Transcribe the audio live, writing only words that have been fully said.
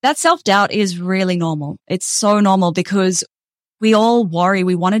that self-doubt is really normal. It's so normal because we all worry.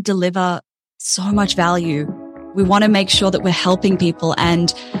 We want to deliver so much value. We want to make sure that we're helping people,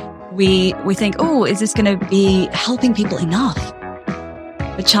 and we think, oh, is this going to be helping people enough?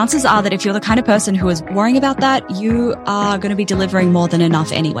 But chances are that if you're the kind of person who is worrying about that, you are going to be delivering more than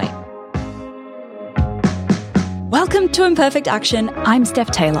enough anyway. Welcome to Imperfect Action. I'm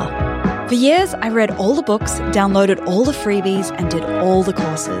Steph Taylor. For years, I read all the books, downloaded all the freebies, and did all the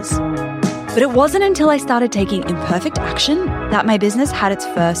courses. But it wasn't until I started taking imperfect action that my business had its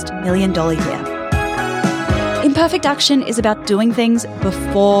first $1 million year. Imperfect action is about doing things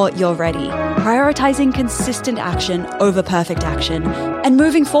before you're ready, prioritizing consistent action over perfect action, and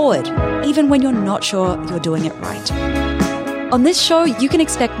moving forward, even when you're not sure you're doing it right. On this show, you can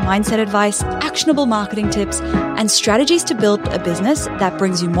expect mindset advice, actionable marketing tips, and strategies to build a business that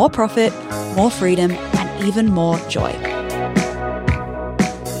brings you more profit, more freedom, and even more joy.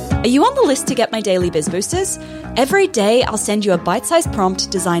 Are you on the list to get my daily Biz Boosters? Every day, I'll send you a bite-sized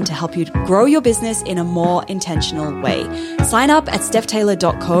prompt designed to help you grow your business in a more intentional way. Sign up at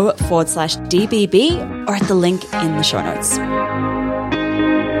stephtaylor.co/DBB or at the link in the show notes.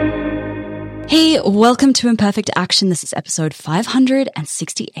 Hey, welcome to Imperfect Action. This is episode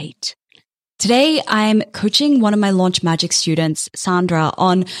 568. Today, I'm coaching one of my Launch Magic students, Sandra,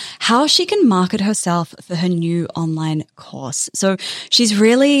 on how she can market herself for her new online course. So she's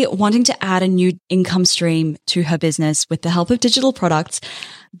really wanting to add a new income stream to her business with the help of digital products,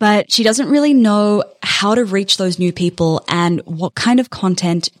 but she doesn't really know how to reach those new people and what kind of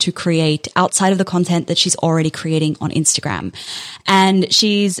content to create outside of the content that she's already creating on Instagram. And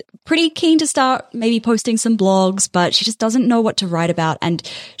she's pretty keen to start maybe posting some blogs, but she just doesn't know what to write about. And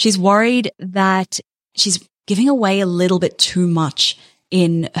she's worried that she's giving away a little bit too much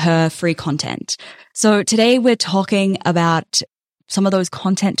in her free content. So today we're talking about some of those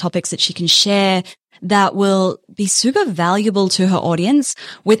content topics that she can share that will be super valuable to her audience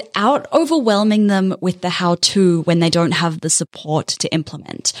without overwhelming them with the how-to when they don't have the support to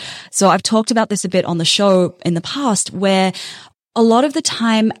implement. So I've talked about this a bit on the show in the past, where a lot of the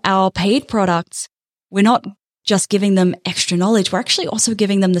time our paid products, we're not just giving them extra knowledge. We're actually also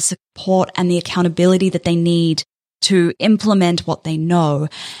giving them the support and the accountability that they need to implement what they know.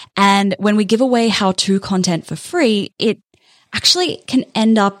 And when we give away how-to content for free, it actually can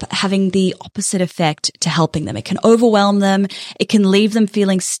end up having the opposite effect to helping them. It can overwhelm them. It can leave them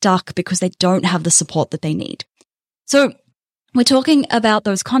feeling stuck because they don't have the support that they need. So we're talking about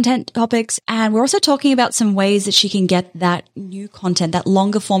those content topics, and we're also talking about some ways that she can get that new content, that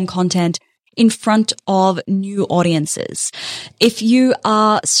longer form content, in front of new audiences. If you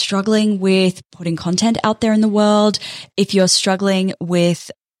are struggling with putting content out there in the world, if you're struggling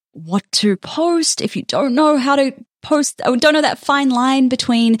with what to post, if you don't know how to post, or don't know that fine line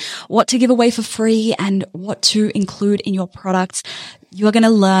between what to give away for free and what to include in your products, you're going to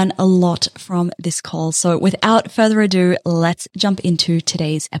learn a lot from this call. So without further ado, let's jump into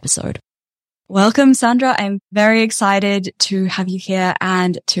today's episode. Welcome, Sandra. I'm very excited to have you here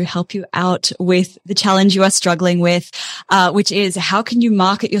and to help you out with the challenge you are struggling with, which is how can you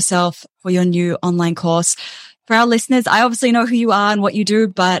market yourself for your new online course? For our listeners, I obviously know who you are and what you do,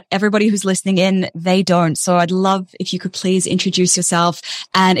 but everybody who's listening in, they don't. So I'd love if you could please introduce yourself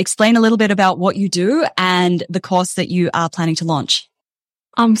and explain a little bit about what you do and the course that you are planning to launch.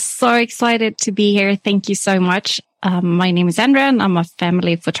 I'm so excited to be here. Thank you so much. My name is Andrea and I'm a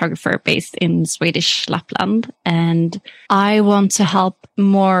family photographer based in Swedish Lapland. And I want to help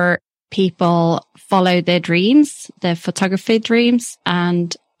more people follow their dreams, their photography dreams.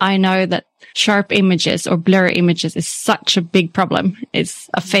 And I know that sharp images or blurry images is such a big problem. It's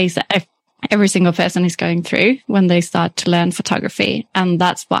a phase that every single person is going through when they start to learn photography. And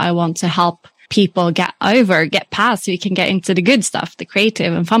that's what I want to help people get past, so you can get into the good stuff, the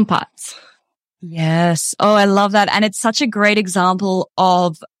creative and fun parts. Yes. Oh, I love that. And it's such a great example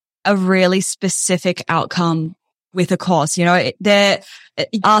of a really specific outcome with a course. You know, there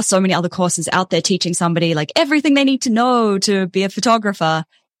are so many other courses out there teaching somebody like everything they need to know to be a photographer.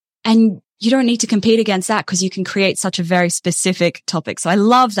 And you don't need to compete against that because you can create such a very specific topic. So I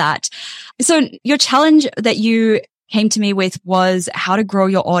love that. So your challenge that you came to me with was how to grow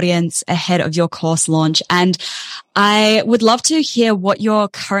your audience ahead of your course launch. And I would love to hear what you're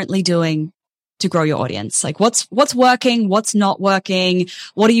currently doing to grow your audience. Like what's working, what's not working,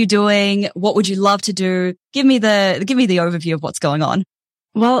 what are you doing, what would you love to do? Give me the overview of what's going on.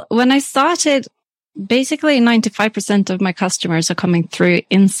 Well, when I started, basically 95% of my customers are coming through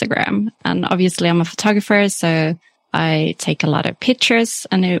Instagram. And obviously I'm a photographer, so I take a lot of pictures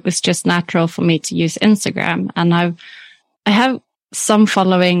and it was just natural for me to use Instagram. And I have some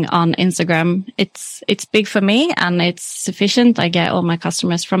following on Instagram. It's big for me and it's sufficient. I get all my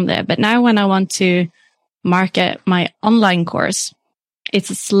customers from there. But now when I want to market my online course, it's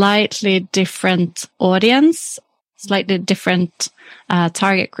a slightly different audience, slightly different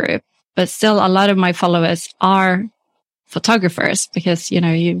target group, but still a lot of my followers are photographers because,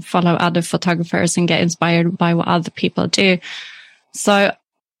 you follow other photographers and get inspired by what other people do. So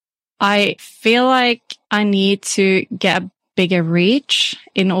I feel like I need to get a bigger reach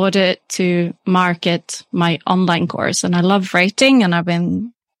in order to market my online course. And I love writing, and I've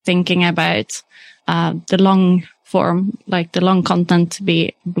been thinking about the long form, like the long content to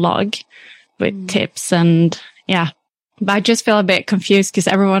be blog with tips and But I just feel a bit confused because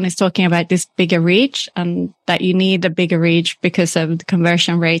everyone is talking about this bigger reach and that you need a bigger reach because of the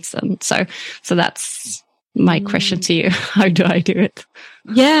conversion rates. And so that's my question to you. How do I do it?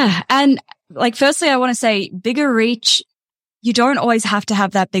 Yeah. And firstly, I want to say bigger reach. You don't always have to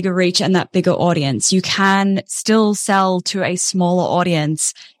have that bigger reach and that bigger audience. You can still sell to a smaller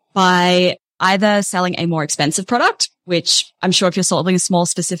audience by either selling a more expensive product, which I'm sure if you're solving a small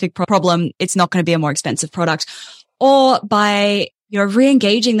specific problem, it's not going to be a more expensive product, or by,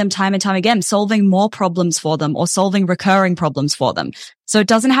 re-engaging them time and time again, solving more problems for them or solving recurring problems for them. So it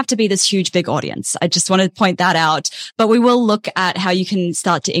doesn't have to be this huge, big audience. I just want to point that out, but we will look at how you can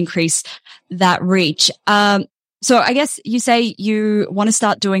start to increase that reach. So I guess you say you want to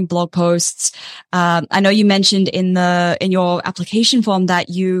start doing blog posts. I know you mentioned in your application form that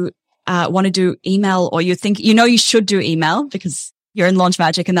you want to do email, or you think, you should do email because you're in Launch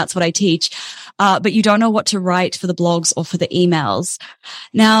Magic and that's what I teach. But you don't know what to write for the blogs or for the emails.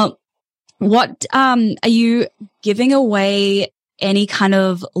 Now, what, are you giving away any kind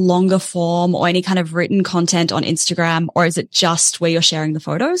of longer form or any kind of written content on Instagram, or is it just where you're sharing the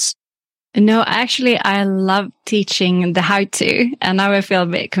photos? No, actually, I love teaching the how-to, and now I feel a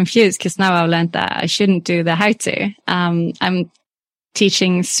bit confused because now I've learned that I shouldn't do the how-to. I'm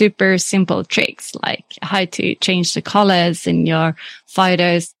teaching super simple tricks like how to change the colors in your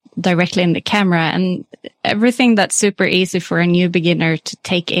photos directly in the camera and everything that's super easy for a new beginner to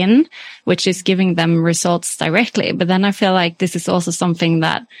take in, which is giving them results directly. But then I feel like this is also something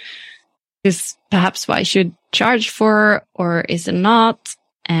that is perhaps what I should charge for, or is it not?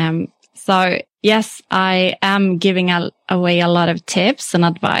 So yes, I am giving away a lot of tips and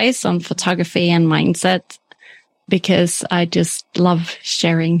advice on photography and mindset because I just love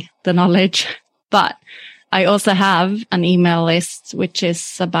sharing the knowledge. But I also have an email list, which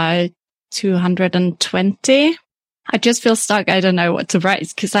is about 220. I just feel stuck. I don't know what to write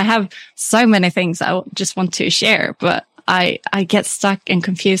because I have so many things I just want to share, but I get stuck and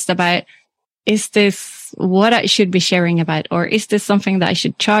confused about, is this what I should be sharing about, or is this something that I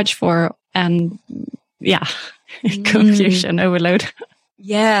should charge for? And confusion overload.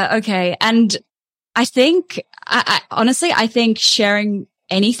 Yeah. Okay. And I think, honestly, I think sharing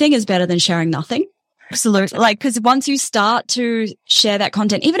anything is better than sharing nothing. Absolutely. Cause once you start to share that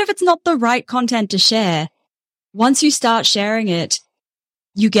content, even if it's not the right content to share, once you start sharing it,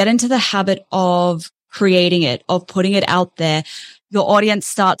 you get into the habit of creating it, of putting it out there. Your audience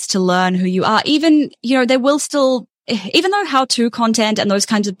starts to learn who you are. Even, they will still, even though how-to content and those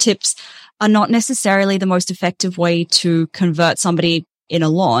kinds of tips are not necessarily the most effective way to convert somebody in a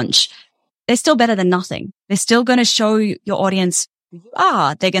launch, they're still better than nothing. They're still going to show your audience who you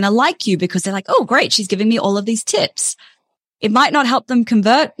are. They're going to like you because they're like, oh, great, she's giving me all of these tips. It might not help them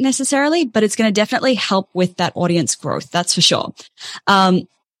convert necessarily, but it's going to definitely help with that audience growth. That's for sure.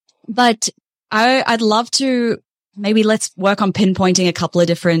 But I'd love to, maybe let's work on pinpointing a couple of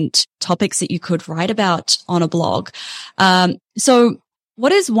different topics that you could write about on a blog. So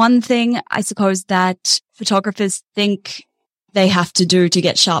what is one thing, I suppose, that photographers think they have to do to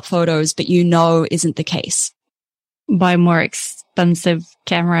get sharp photos, but isn't the case? Buy more expensive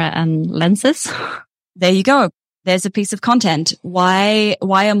camera and lenses. There you go. There's a piece of content. Why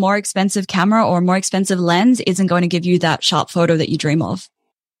a more expensive camera or a more expensive lens isn't going to give you that sharp photo that you dream of?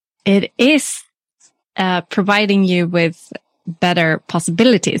 It is providing you with better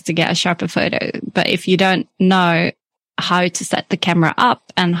possibilities to get a sharper photo. But if you don't know how to set the camera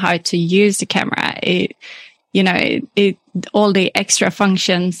up and how to use the camera, all the extra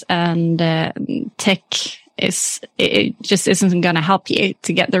functions and tech it just isn't going to help you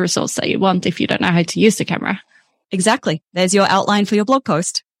to get the results that you want if you don't know how to use the camera. Exactly. There's your outline for your blog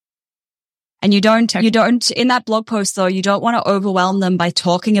post. And you don't, in that blog post though, you don't want to overwhelm them by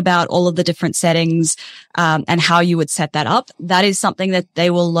talking about all of the different settings, and how you would set that up. That is something that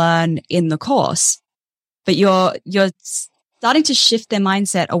they will learn in the course. But you're starting to shift their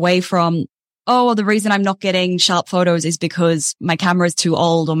mindset away from oh, well, the reason I'm not getting sharp photos is because my camera is too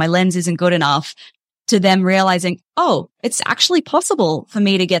old or my lens isn't good enough, to them realizing, oh, it's actually possible for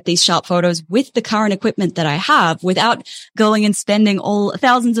me to get these sharp photos with the current equipment that I have without going and spending all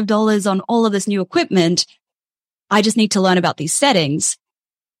thousands of dollars on all of this new equipment. I just need to learn about these settings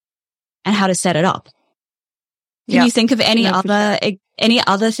and how to set it up. Can you think of any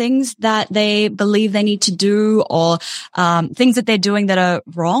other things that they believe they need to do, or things that they're doing that are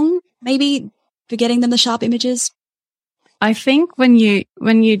wrong, maybe for getting them the sharp images? I think when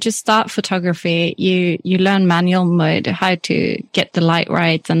you just start photography, you learn manual mode, how to get the light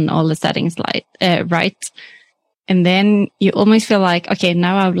right and all the settings right. And then you almost feel like, okay,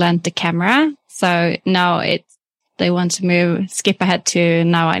 now I've learned the camera. So now they want to skip ahead to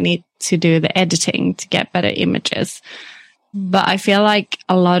now I need to do the editing to get better images. But I feel like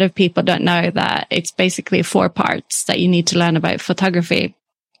a lot of people don't know that it's basically 4 parts that you need to learn about photography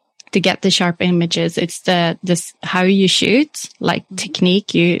to get the sharp images. It's this how you shoot, like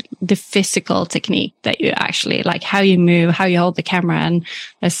technique, the physical technique that you actually, like how you move, how you hold the camera. And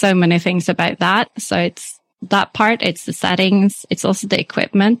there's so many things about that. So it's that part, it's the settings, it's also the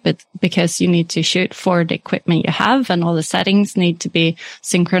equipment, but because you need to shoot for the equipment you have, and all the settings need to be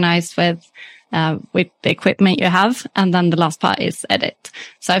synchronized with the equipment you have. And then the last part is edit.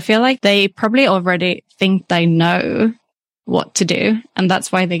 So I feel like they probably already think they know what to do. And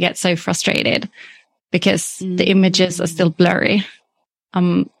that's why they get so frustrated, because the images are still blurry.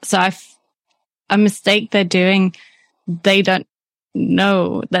 So a mistake they're doing, they don't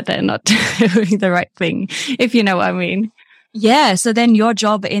know that they're not doing the right thing, if you know what I mean. Yeah. So then your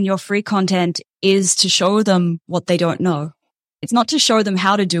job in your free content is to show them what they don't know. It's not to show them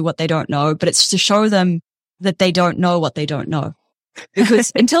how to do what they don't know, but it's to show them that they don't know what they don't know.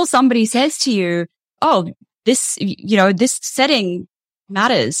 Because until somebody says to you, oh, this setting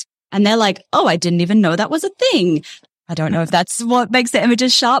matters. And they're like, oh, I didn't even know that was a thing. I don't know if that's what makes the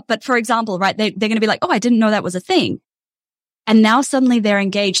images sharp. But for example, right, they're going to be like, oh, I didn't know that was a thing. And now suddenly they're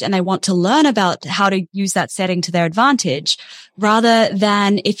engaged and they want to learn about how to use that setting to their advantage, rather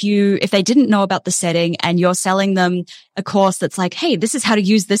than if they didn't know about the setting and you're selling them a course that's like, hey, this is how to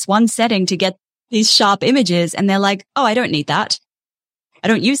use this one setting to get these sharp images. And they're like, oh, I don't need that. I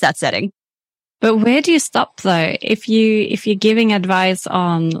don't use that setting. But where do you stop though? If you're giving advice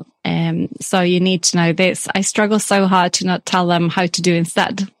on, so you need to know this, I struggle so hard to not tell them how to do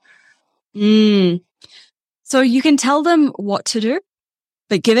instead. So you can tell them what to do,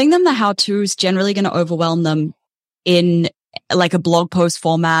 but giving them the how-to is generally going to overwhelm them in like a blog post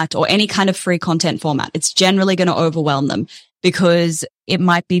format or any kind of free content format. It's generally going to overwhelm them because it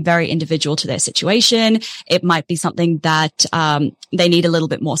might be very individual to their situation. It might be something that they need a little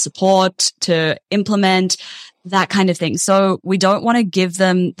bit more support to implement, that kind of thing. So we don't want to give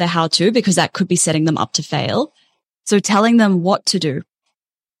them the how-to because that could be setting them up to fail. So telling them what to do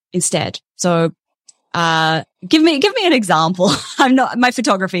instead. So give me an example. My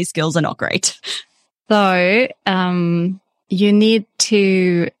photography skills are not great. So, you need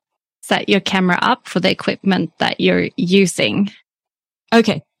to set your camera up for the equipment that you're using.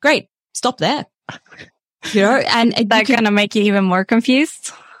 Okay, great. Stop there. And that's going to make you even more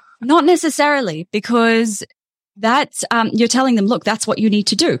confused? Not necessarily, because that's, you're telling them, look, that's what you need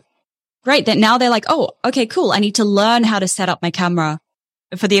to do. Great. Then now they're like, oh, okay, cool. I need to learn how to set up my camera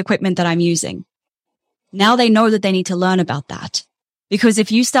for the equipment that I'm using. Now they know that they need to learn about that. Because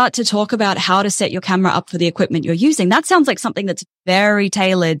if you start to talk about how to set your camera up for the equipment you're using, that sounds like something that's very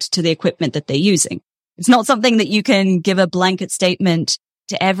tailored to the equipment that they're using. It's not something that you can give a blanket statement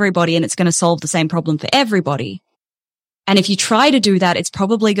to everybody and it's going to solve the same problem for everybody. And if you try to do that, it's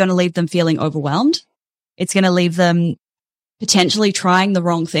probably going to leave them feeling overwhelmed. It's going to leave them potentially trying the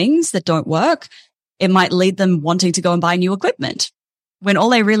wrong things that don't work. It might lead them wanting to go and buy new equipment, when all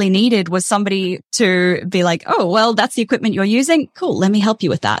they really needed was somebody to be like, oh, well, that's the equipment you're using. Cool. Let me help you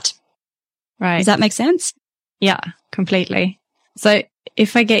with that. Right. Does that make sense? Yeah, completely. So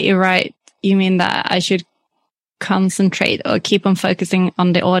if I get you right, you mean that I should concentrate or keep on focusing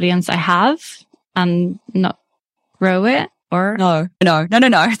on the audience I have and not grow it? Or No.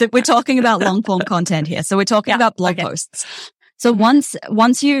 We're talking about long form content here. So we're talking about blog posts. So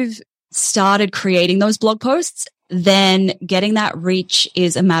once you've started creating those blog posts, then getting that reach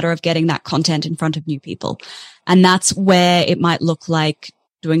is a matter of getting that content in front of new people. And that's where it might look like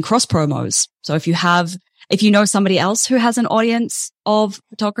doing cross promos. So if you know somebody else who has an audience of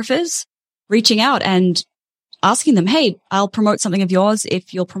photographers, reaching out and asking them, hey, I'll promote something of yours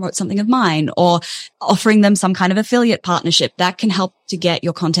if you'll promote something of mine, or offering them some kind of affiliate partnership that can help to get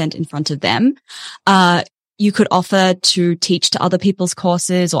your content in front of them. you could offer to teach to other people's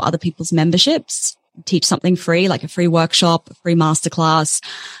courses or other people's memberships, teach something free, like a free workshop, a free masterclass,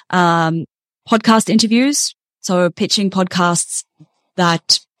 podcast interviews. So pitching podcasts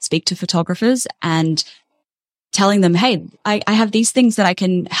that speak to photographers and telling them, hey, I have these things that I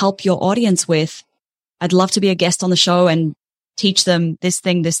can help your audience with. I'd love to be a guest on the show and teach them this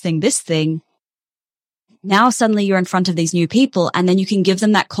thing, this thing, this thing. Now suddenly you're in front of these new people, and then you can give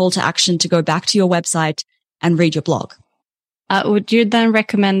them that call to action to go back to your website and read your blog. Would you then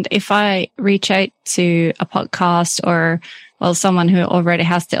recommend, if I reach out to a podcast or, well, someone who already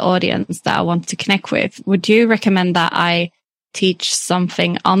has the audience that I want to connect with, would you recommend that I teach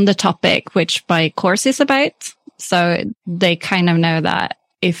something on the topic which my course is about? So they kind of know that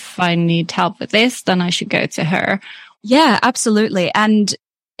if I need help with this, then I should go to her. Yeah, absolutely. And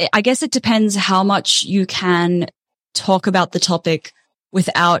I guess it depends how much you can talk about the topic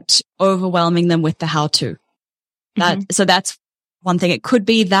without overwhelming them with the how-to. So that's one thing. It could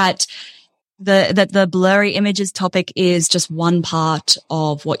be that the blurry images topic is just one part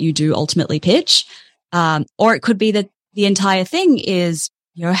of what you do ultimately pitch. Or it could be that the entire thing is,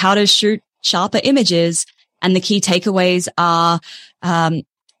 how to shoot sharper images. And the key takeaways are,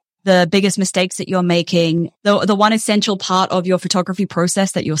 the biggest mistakes that you're making, the one essential part of your photography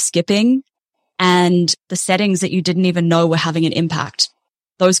process that you're skipping, and the settings that you didn't even know were having an impact.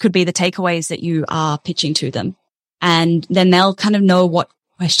 Those could be the takeaways that you are pitching to them. And then they'll kind of know what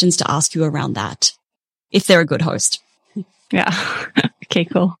questions to ask you around that, if they're a good host. Yeah. Okay,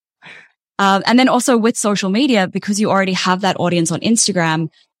 cool. And then also with social media, because you already have that audience on Instagram,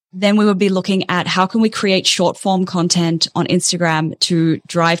 then we would be looking at how can we create short form content on Instagram to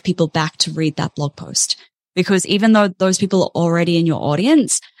drive people back to read that blog post. Because even though those people are already in your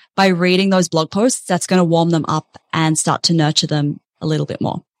audience, by reading those blog posts, that's going to warm them up and start to nurture them a little bit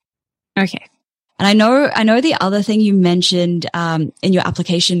more. Okay. And I know the other thing you mentioned in your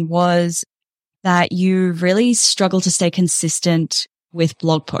application was that you really struggle to stay consistent with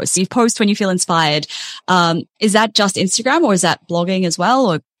blog posts. You post when you feel inspired. Is that just Instagram, or is that blogging as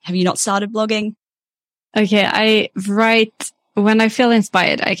well? Or have you not started blogging? Okay. I write when I feel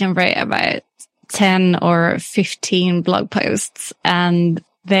inspired. I can write about 10 or 15 blog posts, and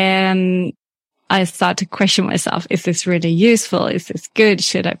then I start to question myself. Is this really useful? Is this good?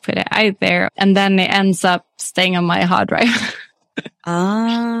 Should I put it out there? And then it ends up staying on my hard drive.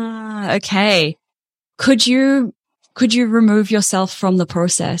 Okay. Could you remove yourself from the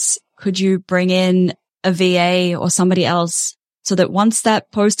process? Could you bring in a VA or somebody else so that once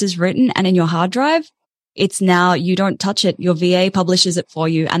that post is written and in your hard drive, it's now, you don't touch it. Your VA publishes it for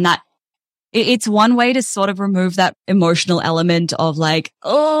you. And that it's one way to sort of remove that emotional element of like,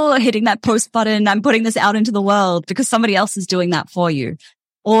 oh, hitting that post button. I'm putting this out into the world because somebody else is doing that for you.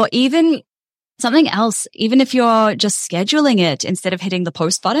 Or even something else, even if you're just scheduling it instead of hitting the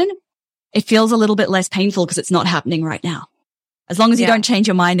post button, it feels a little bit less painful because it's not happening right now. As long as you don't change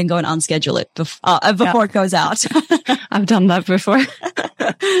your mind and go and unschedule it before it goes out. I've done that before.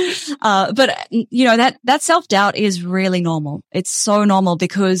 But that self-doubt is really normal. It's so normal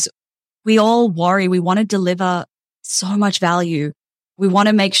because we all worry. We want to deliver so much value. We want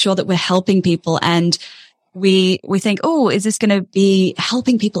to make sure that we're helping people. And we think, oh, is this going to be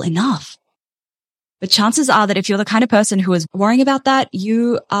helping people enough? But chances are that if you're the kind of person who is worrying about that,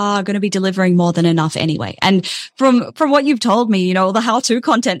 you are going to be delivering more than enough anyway. And from what you've told me, the how-to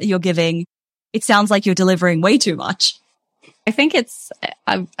content that you're giving, it sounds like you're delivering way too much. I think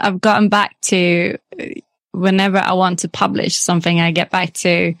I've gotten back to whenever I want to publish something, I get back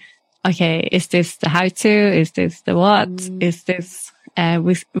to, okay, is this the how-to? Is this the what? Is this,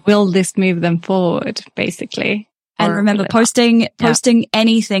 will this move them forward, basically? And remember, posting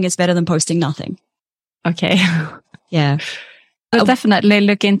anything is better than posting nothing. Okay. Yeah. I'll definitely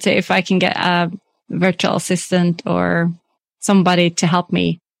look into if I can get a virtual assistant or somebody to help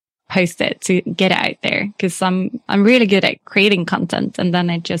me post it, to get it out there. Cause I'm really good at creating content, and then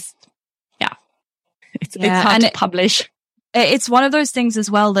it just, it's hard to publish. It's one of those things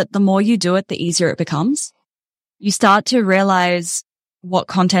as well that the more you do it, the easier it becomes. You start to realize what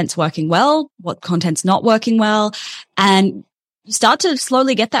content's working well, what content's not working well. And you start to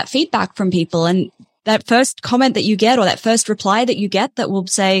slowly get that feedback from people. And that first comment that you get, or that first reply that you get that will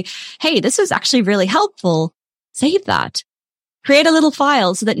say, hey, this is actually really helpful. Save that. Create a little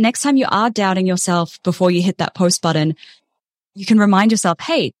file so that next time you are doubting yourself before you hit that post button, you can remind yourself,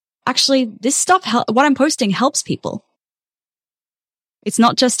 hey, actually this stuff, what I'm posting helps people. It's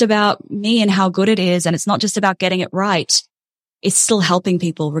not just about me and how good it is. And it's not just about getting it right. It's still helping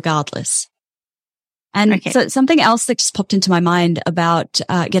people regardless. And so something else that just popped into my mind about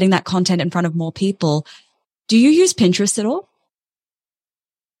getting that content in front of more people. Do you use Pinterest at all?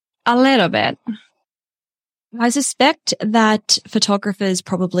 A little bit. I suspect that photographers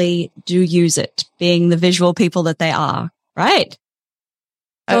probably do use it, being the visual people that they are, right?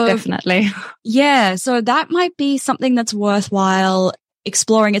 Oh, definitely. Yeah, so that might be something that's worthwhile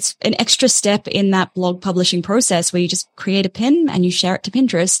exploring. It's an extra step in that blog publishing process where you just create a pin and you share it to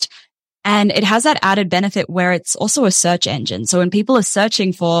Pinterest. And it has that added benefit where it's also a search engine. So when people are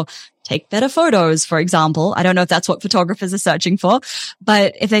searching for take better photos, for example, I don't know if that's what photographers are searching for,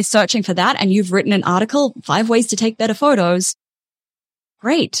 but if they're searching for that and you've written an article, 5 ways to take better photos,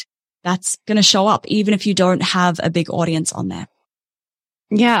 great. That's going to show up even if you don't have a big audience on there.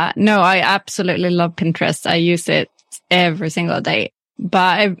 Yeah, no, I absolutely love Pinterest. I use it every single day.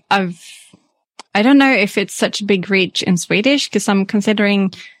 But I don't know if it's such a big reach in Swedish because I'm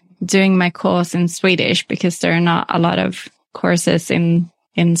considering doing my course in Swedish because there are not a lot of courses in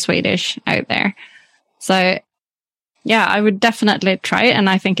Swedish out there. So yeah, I would definitely try it. And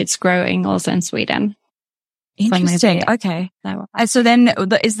I think it's growing also in Sweden. Interesting. Okay. So then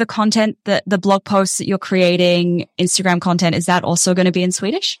is the content, the blog posts that you're creating, Instagram content, is that also going to be in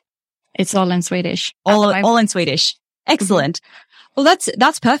Swedish? It's all in Swedish. All in Swedish. Excellent. Mm-hmm. Well,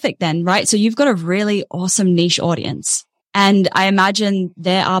 that's perfect then, right? So you've got a really awesome niche audience. And I imagine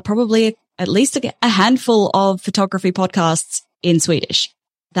there are probably at least a handful of photography podcasts in Swedish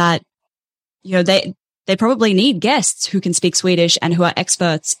that, you know, they probably need guests who can speak Swedish and who are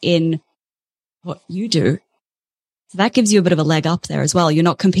experts in what you do. So that gives you a bit of a leg up there as well. You're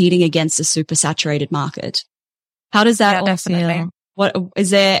not competing against a super saturated market. How does that all feel? What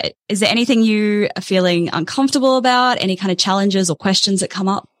is there anything you are feeling uncomfortable about? Any kind of challenges or questions that come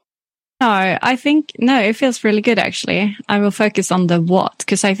up? No, it feels really good actually. I will focus on the what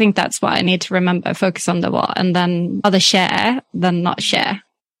because I think that's what I need to remember. Focus on the what and then rather share than not share.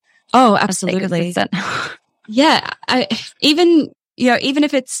 Oh, absolutely. Yeah. Even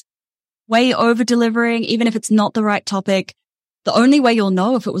if it's way over delivering, even if it's not the right topic, the only way you'll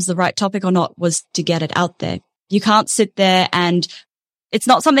know if it was the right topic or not was to get it out there. You can't sit there and it's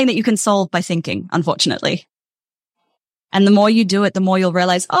not something that you can solve by thinking, unfortunately. And the more you do it, the more you'll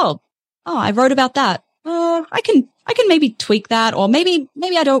realize, oh, I wrote about that. I can maybe tweak that, or maybe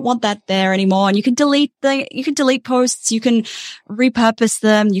I don't want that there anymore. And you can delete posts, you can repurpose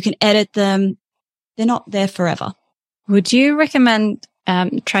them, you can edit them. They're not there forever. Would you recommend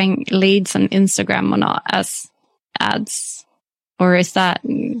trying leads on Instagram or not as ads? Or is that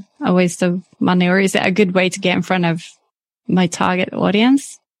a waste of money? Or is it a good way to get in front of my target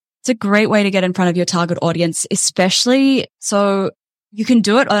audience? It's a great way to get in front of your target audience, especially so you can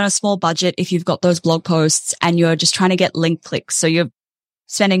do it on a small budget if you've got those blog posts and you're just trying to get link clicks. So you're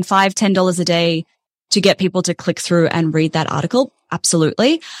spending $5, $10 a day to get people to click through and read that article.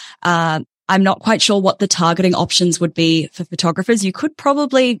 Absolutely. I'm not quite sure what the targeting options would be for photographers. You could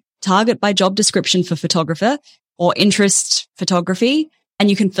probably target by job description for photographer or interest photography, and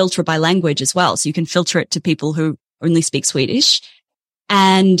you can filter by language as well. So you can filter it to people who only speak Swedish.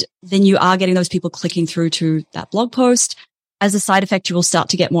 And then you are getting those people clicking through to that blog post. As a side effect, you will start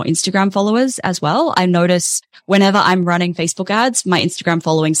to get more Instagram followers as well. I notice whenever I'm running Facebook ads, my Instagram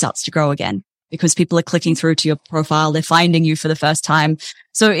following starts to grow again because people are clicking through to your profile. They're finding you for the first time.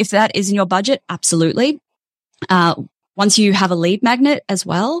 So if that is in your budget, absolutely. Once you have a lead magnet as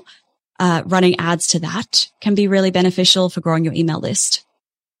well, running ads to that can be really beneficial for growing your email list.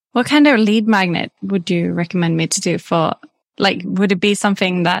 What kind of lead magnet would you recommend me to do for, like, would it be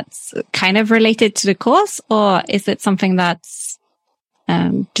something that's kind of related to the course, or is it something that's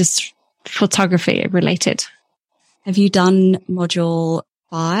just photography related? Have you done module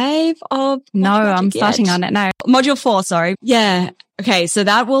 5 of? No, I'm starting on it now. Module 4, sorry. Yeah. Okay. So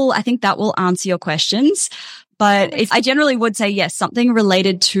I think that will answer your questions. But I generally would say, yes, something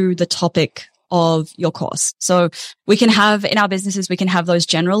related to the topic of your course. So we can have in our businesses, we can have those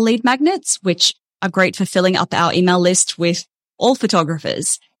general lead magnets, which are great for filling up our email list with all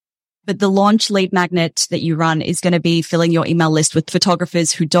photographers. But the launch lead magnet that you run is going to be filling your email list with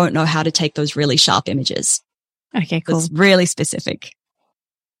photographers who don't know how to take those really sharp images. Okay, cool. It's really specific.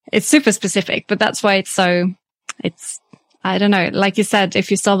 It's super specific, but that's why I don't know, like you said, if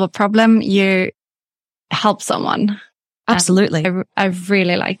you solve a problem, you help someone. Absolutely. I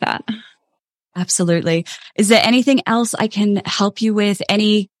really like that. Absolutely. Is there anything else I can help you with?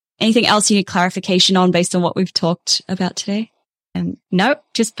 Anything else you need clarification on based on what we've talked about today? No,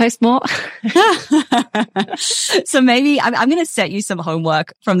 just post more. So maybe I'm going to set you some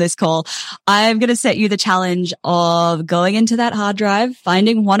homework from this call. I'm going to set you the challenge of going into that hard drive,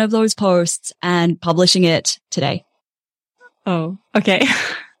 finding one of those posts and publishing it today. Oh, okay.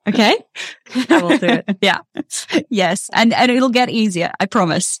 Okay. I will do it. Yeah. Yes. And it'll get easier. I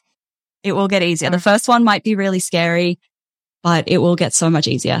promise. It will get easier. The first one might be really scary, but it will get so much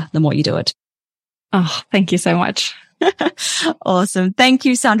easier the more you do it. Oh, thank you so much. Awesome. Thank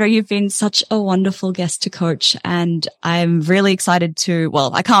you, Sandra. You've been such a wonderful guest to coach. And I'm really excited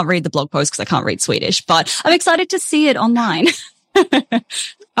I can't read the blog post because I can't read Swedish, but I'm excited to see it online. Oh,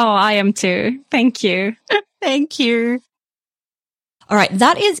 I am too. Thank you. Thank you. All right.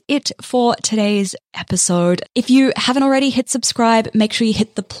 That is it for today's episode. If you haven't already hit subscribe, make sure you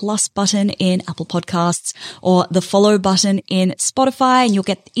hit the plus button in Apple Podcasts or the follow button in Spotify, and you'll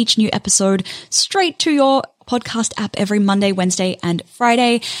get each new episode straight to your podcast app every Monday, Wednesday, and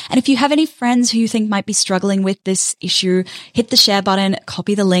Friday. And if you have any friends who you think might be struggling with this issue, hit the share button,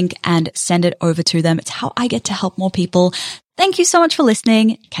 copy the link, and send it over to them. It's how I get to help more people. Thank you so much for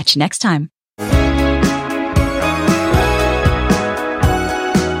listening. Catch you next time.